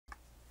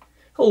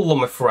Hello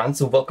my friends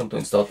and welcome to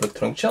Install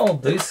Electronic channel.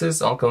 This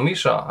is Uncle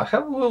Misha. I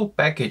have a little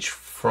package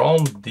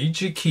from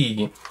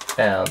DigiKey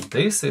and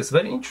this is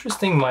very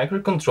interesting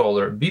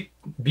microcontroller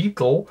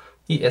Beetle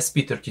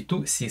ESP32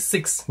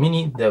 C6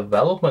 mini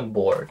development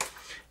board.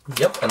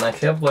 Yep, and I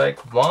have like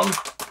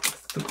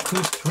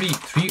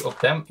three of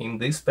them in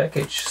this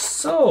package.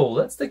 So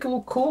let's take a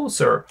look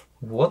closer.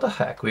 What the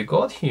heck we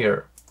got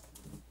here?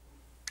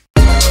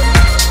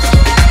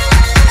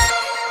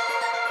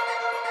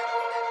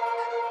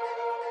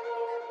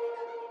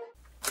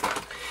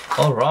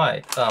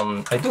 Alright,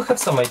 I do have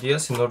some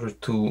ideas in order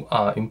to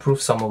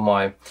improve some of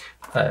my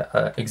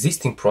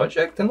existing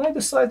project, and I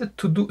decided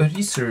to do a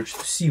research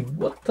to see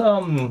what,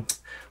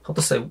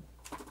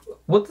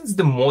 what is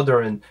the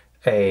modern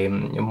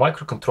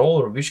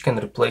microcontroller which can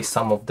replace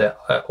some of the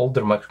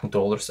older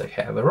microcontrollers I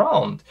have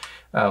around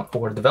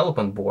or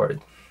development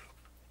board.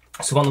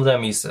 So one of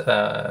them is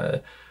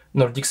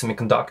Nordic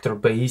Semiconductor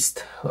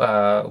based,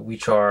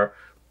 which are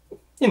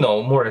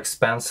more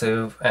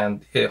expensive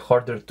and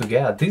harder to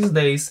get. These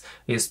days,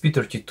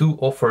 ESP32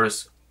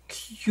 offers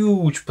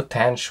huge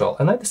potential,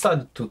 and I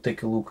decided to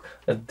take a look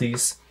at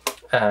these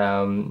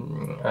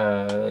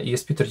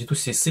ESP32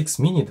 C6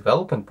 mini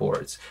development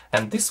boards.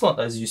 And this one,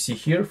 as you see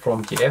here,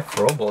 from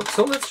DFRobot.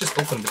 So let's just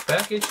open the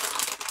package.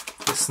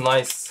 This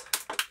nice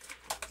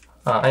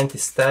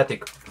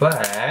anti-static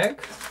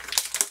bag,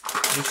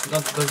 which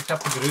doesn't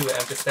have to be really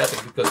anti-static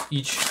because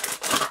each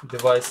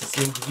device is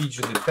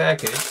individually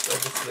packaged,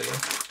 obviously.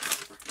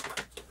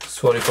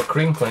 Sorry for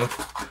crinkling.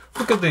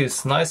 Look at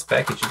this nice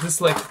package. This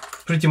is like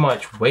pretty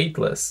much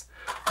weightless.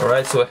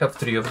 Alright, so I have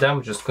three of them.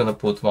 I'm just gonna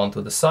put one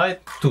to the side,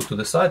 two to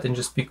the side, and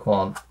just pick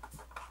one.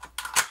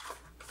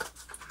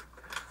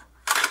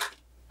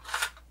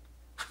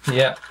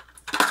 Yeah,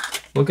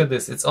 look at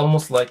this. It's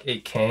almost like a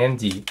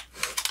candy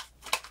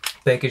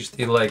packaged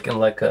in like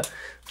a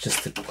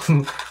just a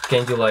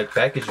candy-like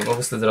packaging.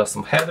 Obviously there are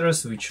some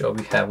headers which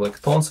we have like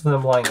tons of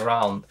them lying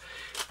around.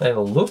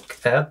 Now look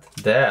at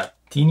that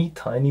teeny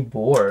tiny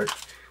board.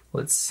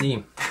 Let's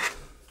see.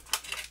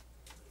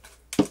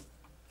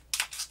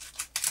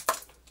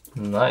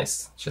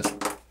 Nice.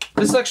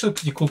 This is actually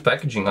pretty cool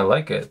packaging. I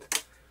like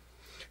it.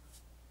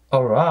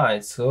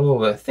 Alright,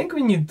 so I think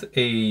we need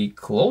a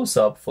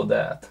close-up for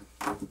that.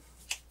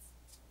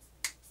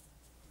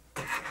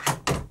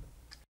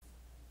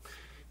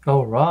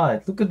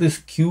 Alright, look at this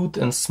cute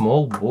and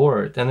small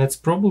board, and it's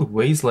probably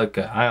weighs like,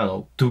 I don't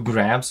know, 2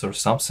 grams or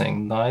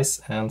something.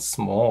 Nice and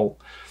small.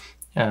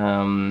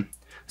 So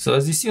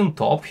as you see on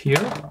top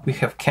here, we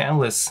have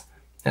canless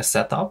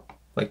setup,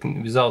 like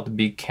without the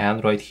big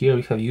can right here.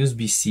 We have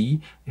USB-C,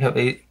 we have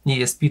a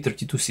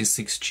ESP32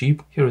 C6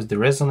 chip. Here is the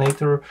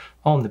resonator.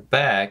 On the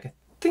back, I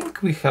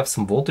think we have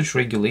some voltage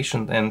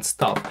regulation and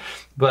stuff.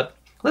 But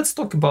let's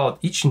talk about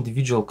each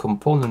individual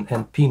component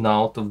and pin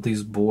out of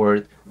this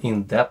board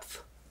in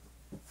depth.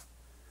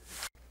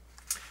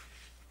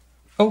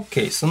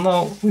 Okay, so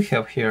now we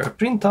have here a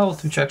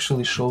printout which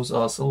actually shows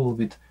us a little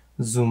bit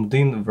zoomed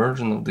in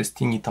version of this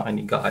teeny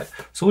tiny guy.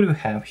 So what do we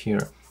have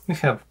here? We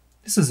have,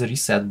 this is a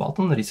reset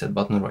button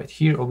right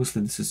here.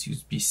 Obviously this is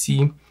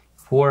USB-C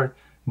for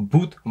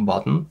boot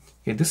button.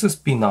 Okay, this is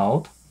pin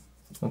out.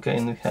 Okay,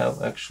 and we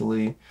have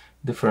actually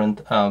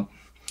different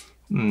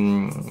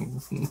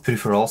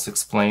peripherals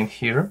explained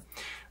here.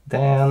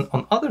 Then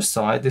on other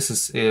side, this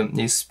is a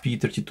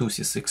ESP32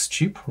 C6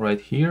 chip right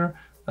here,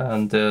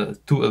 and 2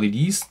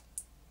 LEDs,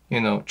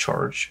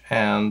 charge,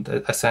 and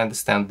as I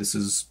understand this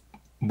is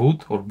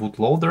boot or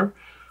bootloader.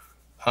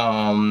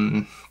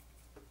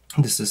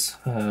 This is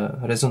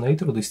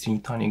resonator, this teeny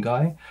tiny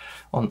guy.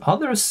 On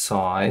other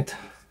side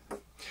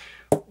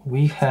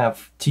we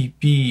have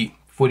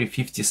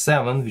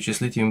TP4057, which is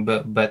lithium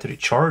battery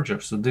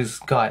charger. So this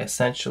guy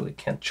essentially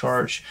can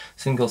charge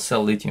single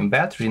cell lithium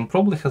battery, and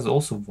probably has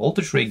also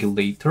voltage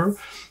regulator.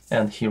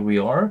 And here we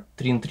are,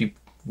 3 and 3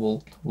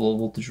 volt low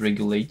voltage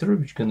regulator,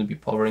 which is going to be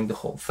powering the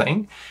whole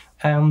thing.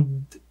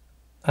 And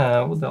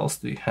what else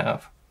do we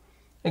have?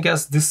 I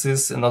guess this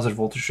is another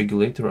voltage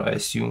regulator, I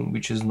assume,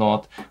 which is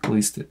not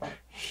listed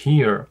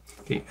here.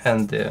 Okay,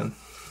 and on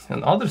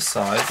the other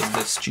side of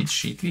this cheat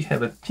sheet, we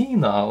have a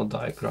pin-out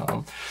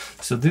diagram.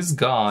 So this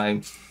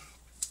guy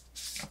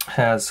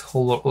has a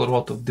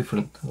lot of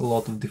different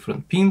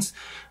pins.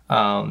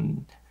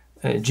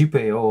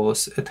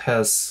 GPIOs, it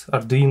has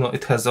Arduino,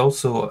 it has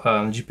also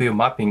GPIO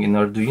mapping in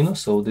Arduino.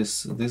 So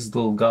this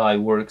little guy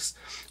works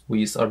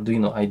with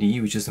Arduino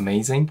IDE, which is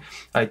amazing.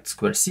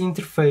 I2C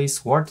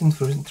interface, WART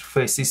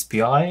interface,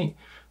 SPI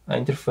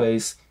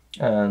interface,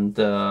 and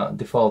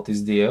default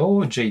is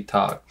DAO,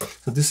 JTAG.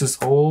 So this is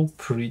all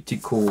pretty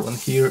cool. And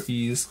here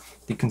is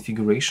the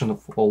configuration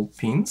of all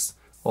pins,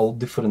 all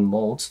different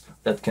modes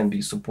that can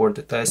be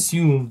supported. I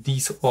assume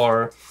these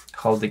are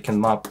how they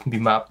can be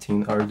mapped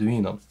in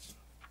Arduino.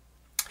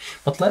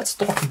 But let's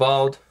talk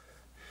about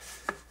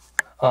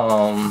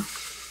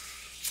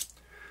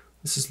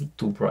this is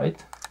too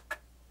bright.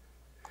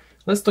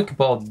 Let's talk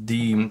about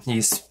the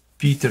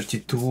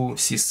ESP32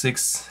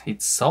 C6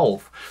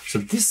 itself. So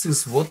this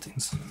is what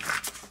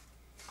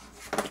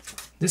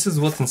This is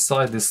what's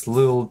inside this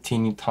little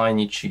teeny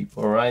tiny chip,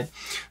 all right?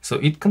 So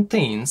it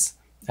contains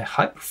a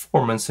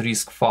high-performance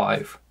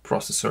RISC-V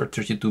processor,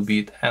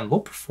 32-bit, and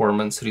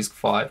low-performance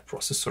RISC-V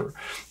processor.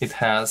 It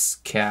has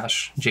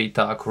cache,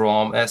 JTAG,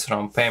 ROM,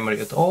 SRAM,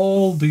 memory,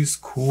 all these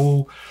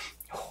cool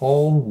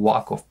whole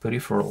whack of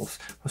peripherals.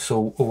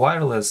 So a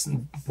wireless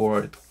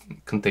board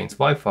contains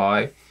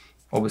Wi-Fi,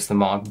 obviously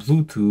marked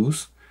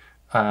Bluetooth,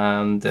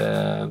 and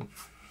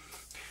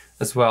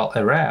as well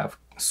RF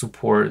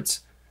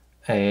supports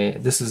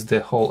this is the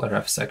whole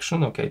RF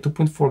section, okay,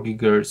 2.4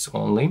 gigahertz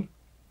only.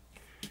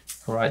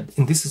 All right,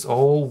 and this is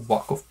all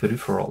whack of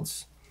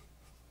peripherals.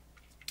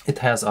 It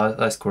has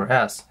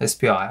I2S,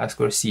 SPI,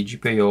 I2C,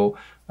 GPIO,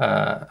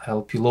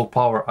 LP, low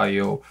power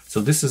I/O.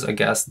 So this is, I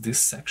guess, this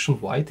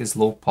section white is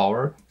low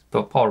power,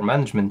 the power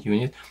management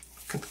unit.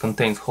 It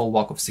contains whole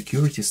whack of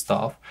security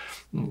stuff.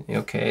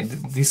 Okay,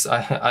 this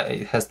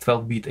it has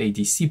 12-bit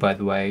ADC, by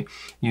the way,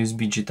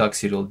 USB JTAG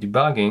serial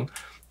debugging,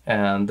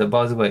 and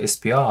by the way,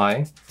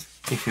 SPI.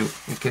 If you,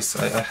 because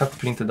I have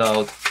printed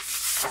out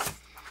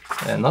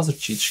another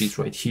cheat sheet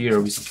right here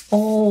with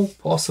all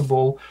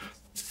possible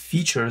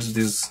features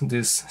this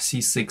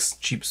C6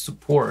 chip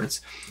supports,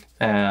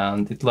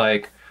 and it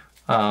like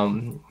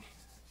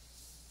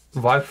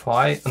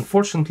Wi-Fi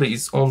unfortunately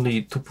is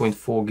only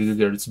 2.4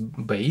 gigahertz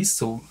base,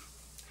 so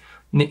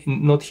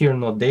not here,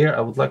 not there.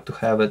 I would like to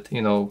have it,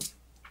 you know,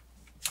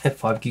 at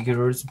 5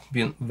 gigahertz,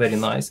 being very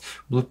nice.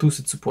 Bluetooth,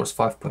 it supports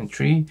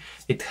 5.3.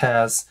 It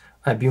has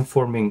a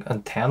beamforming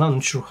antenna. I'm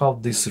not sure how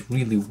this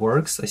really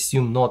works. I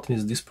assume not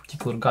with this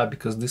particular guy,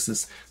 because this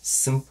is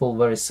simple,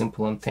 very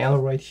simple antenna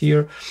right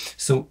here.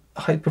 So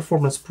high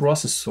performance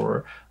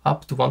processor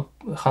up to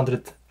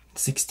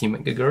 160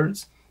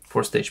 megahertz,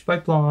 4-stage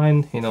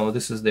pipeline, you know,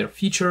 this is their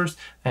features,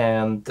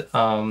 and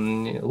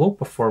low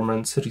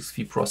performance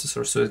RISC-V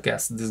processor. So I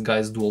guess this guy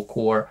is dual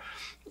core,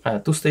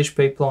 2-stage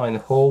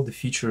pipeline, all the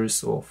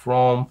features of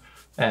ROM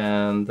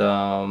and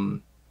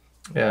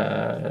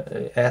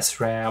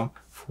SRAM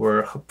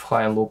for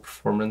high and low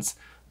performance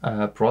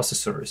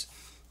processors.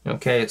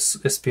 Okay,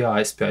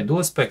 SPI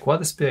dual SPI,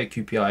 quad SPI,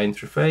 QPI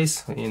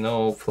interface, you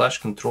know, flash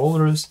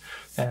controllers,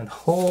 and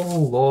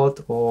whole lot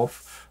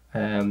of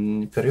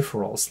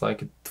peripherals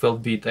like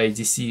 12-bit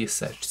ADC,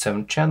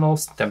 7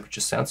 channels,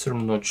 temperature sensor,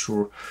 I'm not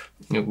sure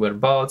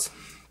whereabouts,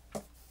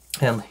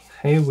 and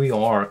here we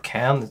are,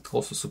 CAN, it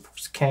also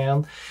supports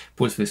CAN,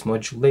 pulse width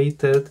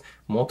modulated,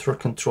 motor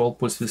control,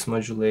 pulse width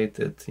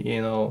modulated,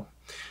 you know,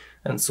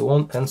 and so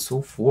on and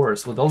so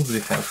forth. What else do we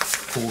have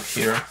cool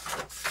here?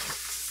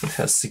 It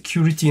has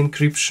security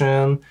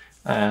encryption,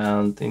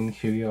 and in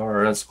here we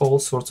are as all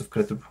sorts of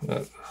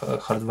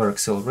hardware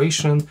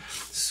acceleration.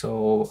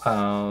 So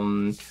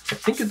I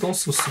think it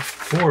also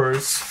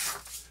supports,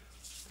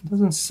 it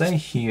doesn't say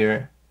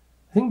here,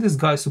 I think this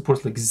guy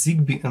supports like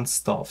Zigbee and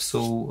stuff.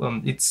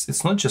 So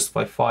it's not just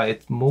Wi-Fi,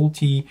 it's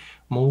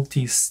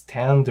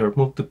multi-standard,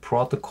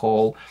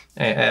 multi-protocol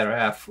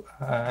RF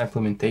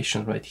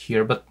implementation right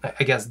here. But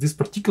I guess this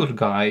particular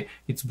guy,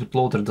 its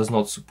bootloader does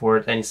not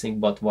support anything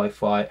but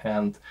Wi-Fi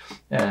and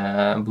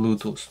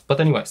Bluetooth.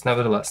 But anyways,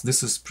 nevertheless,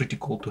 this is pretty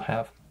cool to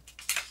have.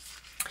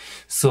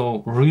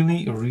 So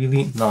really,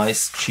 really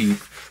nice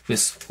chip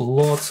with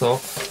lots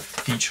of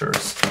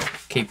features,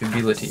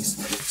 capabilities.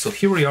 So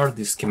here we are,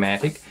 this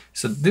schematic.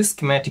 So this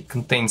schematic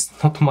contains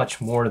not much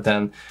more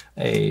than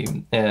a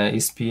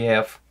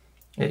ESP32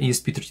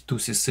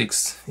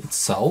 C6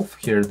 itself.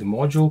 Here the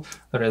module,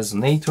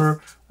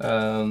 resonator,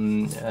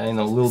 and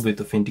a little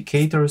bit of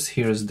indicators.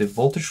 Here's the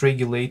voltage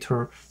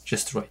regulator,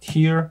 just right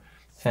here,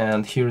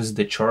 and here's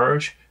the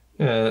charge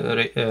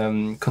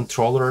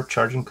controller,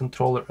 charging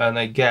controller, and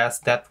I guess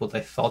that what I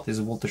thought is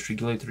voltage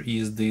regulator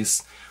is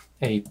this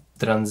a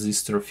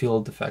transistor,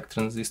 field effect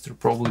transistor,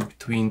 probably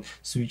between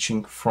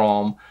switching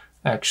from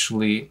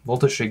actually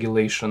voltage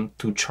regulation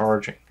to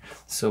charging.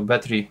 So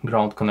battery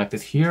ground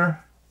connected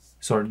here,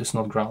 sorry, this is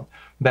not ground,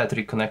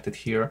 battery connected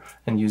here,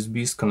 and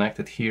USB is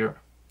connected here.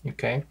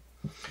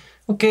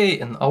 Okay,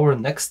 and our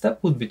next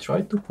step would be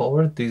try to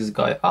power this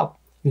guy up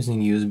using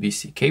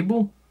USB-C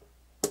cable.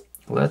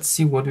 Let's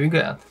see what we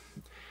get.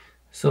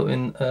 So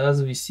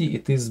as we see,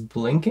 it is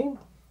blinking.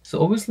 So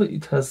obviously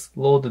it has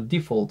loaded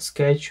default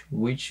sketch,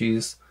 which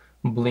is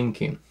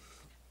blinking.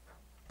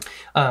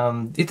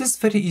 It is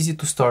very easy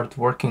to start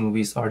working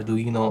with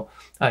Arduino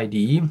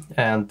IDE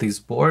and this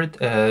board.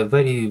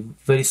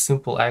 Very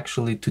simple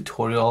actually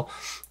tutorial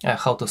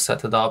how to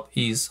set it up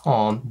is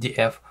on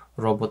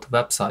DFRobot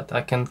website.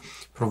 I can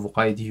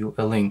provide you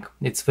a link.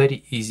 It's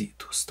very easy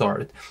to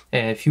start.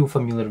 If you're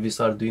familiar with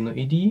Arduino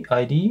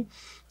IDE,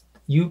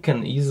 you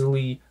can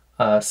easily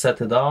set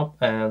it up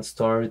and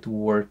start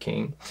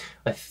working.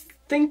 I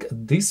think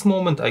at this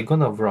moment I'm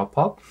gonna wrap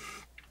up.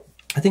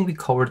 I think we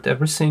covered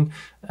everything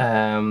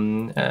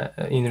that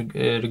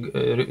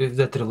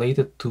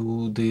related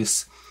to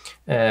this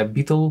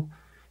Beetle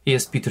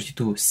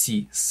ESP32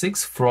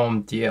 C6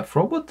 from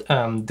DFRobot.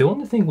 The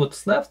only thing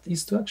what's left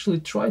is to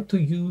actually try to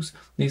use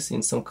this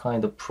in some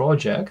kind of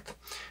project,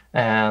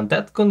 and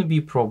that's gonna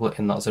be probably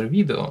another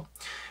video.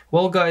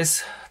 Well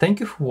guys,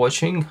 thank you for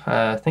watching,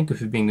 thank you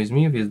for being with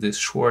me with this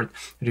short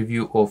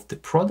review of the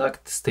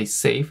product. Stay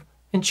safe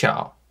and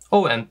ciao.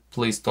 Oh, and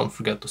please don't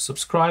forget to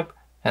subscribe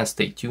and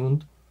stay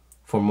tuned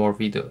for more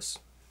videos.